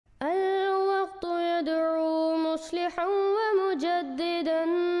صالحا ومجددا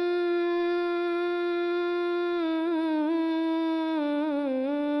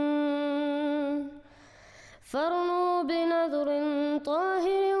فارنوا بنظر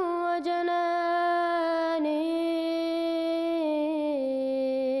طاهر وجناني.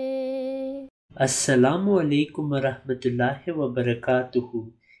 Assalamu Alaikum wa rahmatullahi wa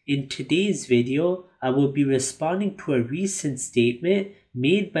barakatuhu. In today's video, I will be responding to a recent statement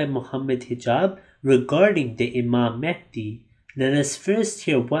made by Mohammed Hijab regarding the Imam Mahdi. Let us first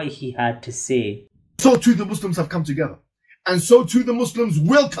hear what he had to say. So too the Muslims have come together. And so too the Muslims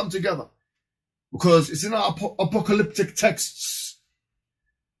will come together. Because it's in our apocalyptic texts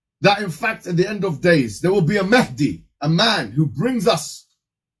that in fact at the end of days there will be a Mahdi, a man who brings us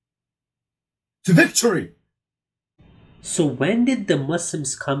to victory. So when did the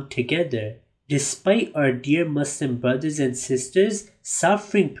Muslims come together? Despite our dear Muslim brothers and sisters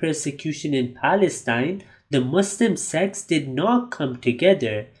suffering persecution in Palestine, the Muslim sects did not come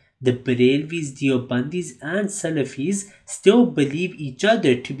together. The Barelvis, Deobandis and Salafis still believe each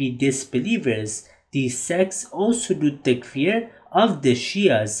other to be disbelievers. These sects also do takfir of the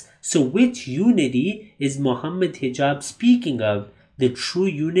Shias. So which unity is Mohammed Hijab speaking of? The true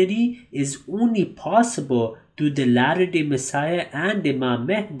unity is only possible through the latter-day Messiah and Imam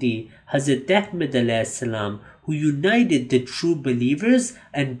Mahdi, Hazrat Ahmad alayhi salam, who united the true believers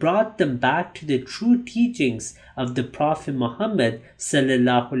and brought them back to the true teachings of the Prophet Muhammad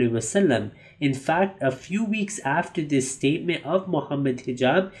sallallahu alaihi wasallam. In fact, a few weeks after this statement of Mohammed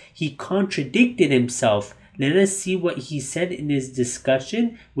Hijab, he contradicted himself. Let us see what he said in his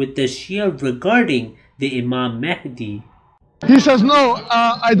discussion with the Shia regarding the Imam Mahdi. He says, no,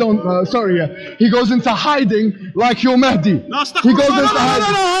 I don't, sorry. He goes into hiding like your Mahdi. No, he goes into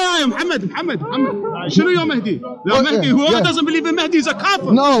hiding. No, Muhammad. Shunu your Mahdi. Your Mahdi. Whoever doesn't believe in Mahdi is a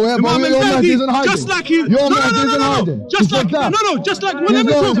kafir. No, your Mahdi isn't hiding. Just like he. Your Mahdi isn't hiding. Just like, just like, let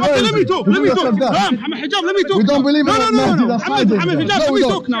me talk. Let me talk. Muhammad Hijab, let me talk. We don't believe in Mahdi that's hiding. Muhammad Hijab, let me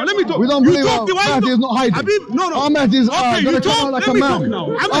talk now. Let me talk. We don't believe Mahdi is not hiding. Our Mahdi is going to come out like a man.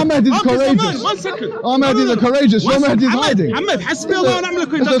 Our Mahdi is courageous. 1 second. Our Mahdi is courageous. Your Mahdi is hiding. Muhammad, حسبي الله ونعم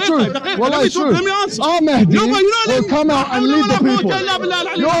الوكيل. It's the truth. Well, it's true. Our Mahdi will come out and lead the people.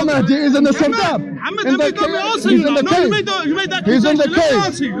 Your Mahdi is in the Sardab. He's in the cave. He's in the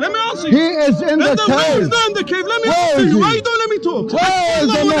cave. Let me answer you. He is in the cave. He's not in the cave. Let me answer you. Why you don't let me talk? Where is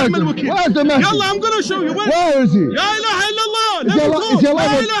the Mahdi? Where's the Mahdi? Yalla, I'm going to show you. Where is he? La ilaha illallah. Is he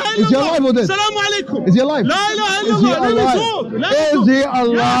alive? Is he alive or dead? Assalamu Alaikum. Is he alive? La ilaha illallah. Let me talk. Is he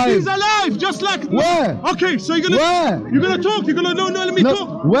alive? Yes, he's alive. Just like. Where? Okay, so you're going to talk. You're going to no, let me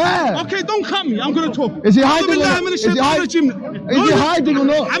talk. Where? Okay, don't cut me. I'm going to talk. Is he hiding or not? Is he hiding or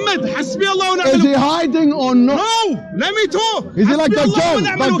not? Ahmed, حسبي الله ونعم الوكيل. Is he hiding or not? No, let me talk. Is he like Dajjal?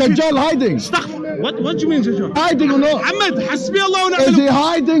 Like Dajjal hiding? What do you mean, Dajjal? Hiding or not? Ahmed, حسبي الله ونعم الوكيل. Is he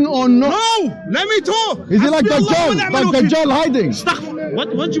hiding or not? No, let me talk. Is he like Dajjal? Like Dajjal hiding?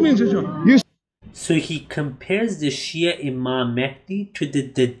 What do you mean, Dajjal? So he compares the Shia Imam Mahdi to the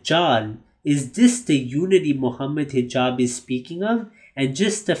Dajjal. Is this the unity Mohammed Hijab is speaking of? And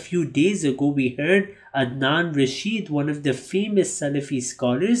just a few days ago we heard Adnan Rashid, one of the famous Salafi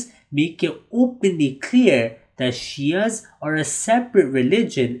scholars, make it openly clear that Shias are a separate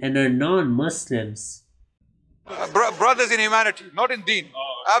religion and are non-Muslims. Brothers in humanity, not in deen.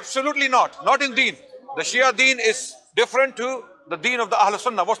 Absolutely not. Not in deen. The Shia deen is different to the deen of the Ahl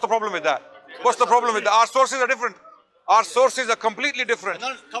Sunnah. What's the problem with that? What's the problem with that? Our sources are different. Our sources are completely different.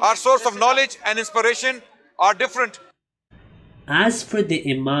 Our source of knowledge and inspiration are different. As for the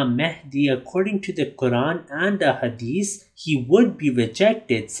Imam Mahdi, according to the Quran and the Hadith, he would be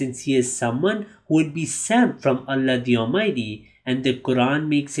rejected since he is someone who would be sent from Allah the Almighty, and the Quran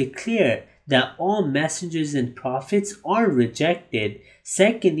makes it clear that all messengers and prophets are rejected.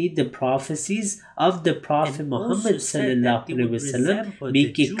 Secondly, the prophecies of the Prophet Muhammad ﷺ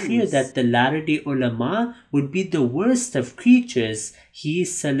make it clear that the latter-day ulama would be the worst of creatures. He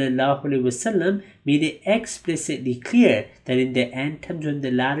ﷺ made it explicitly clear that in the end times when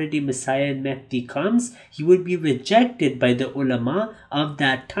the latter-day Messiah and Mahdi comes, he would be rejected by the ulama of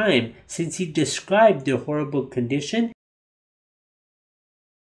that time, since he described their horrible condition.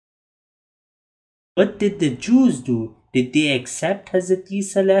 What did the Jews do? Did they accept Hazrat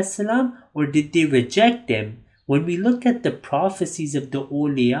Isa or did they reject him? When we look at the prophecies of the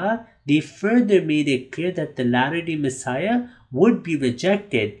awliya, they further made it clear that the latter-day Messiah would be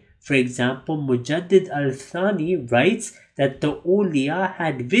rejected. For example, Mujaddid al-Thani writes that the awliya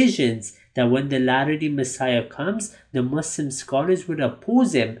had visions that when the Latter-day Messiah comes, the Muslim scholars would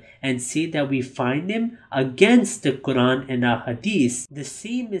oppose him and say that we find him against the Quran and Ahadith. The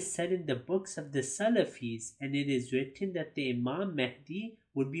same is said in the books of the Salafis, and it is written that the Imam Mahdi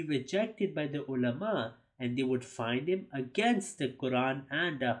would be rejected by the ulama and they would find him against the Quran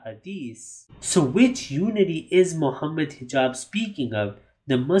and the Hadith. So which unity is Mohammed Hijab speaking of?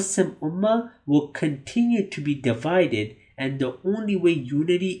 The Muslim Ummah will continue to be divided, and the only way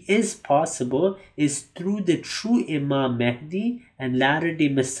unity is possible is through the true Imam Mahdi and Latter-day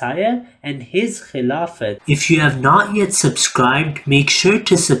Messiah and his Khilafat. If you have not yet subscribed, make sure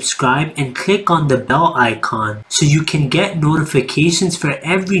to subscribe and click on the bell icon so you can get notifications for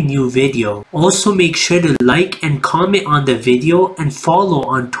every new video. Also make sure to like and comment on the video and follow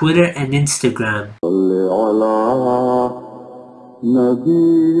on Twitter and Instagram.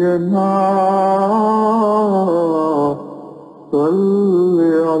 صل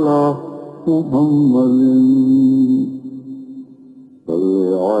على محمد صل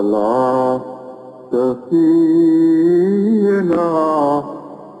على سفينا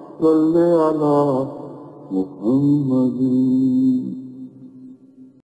صل على محمد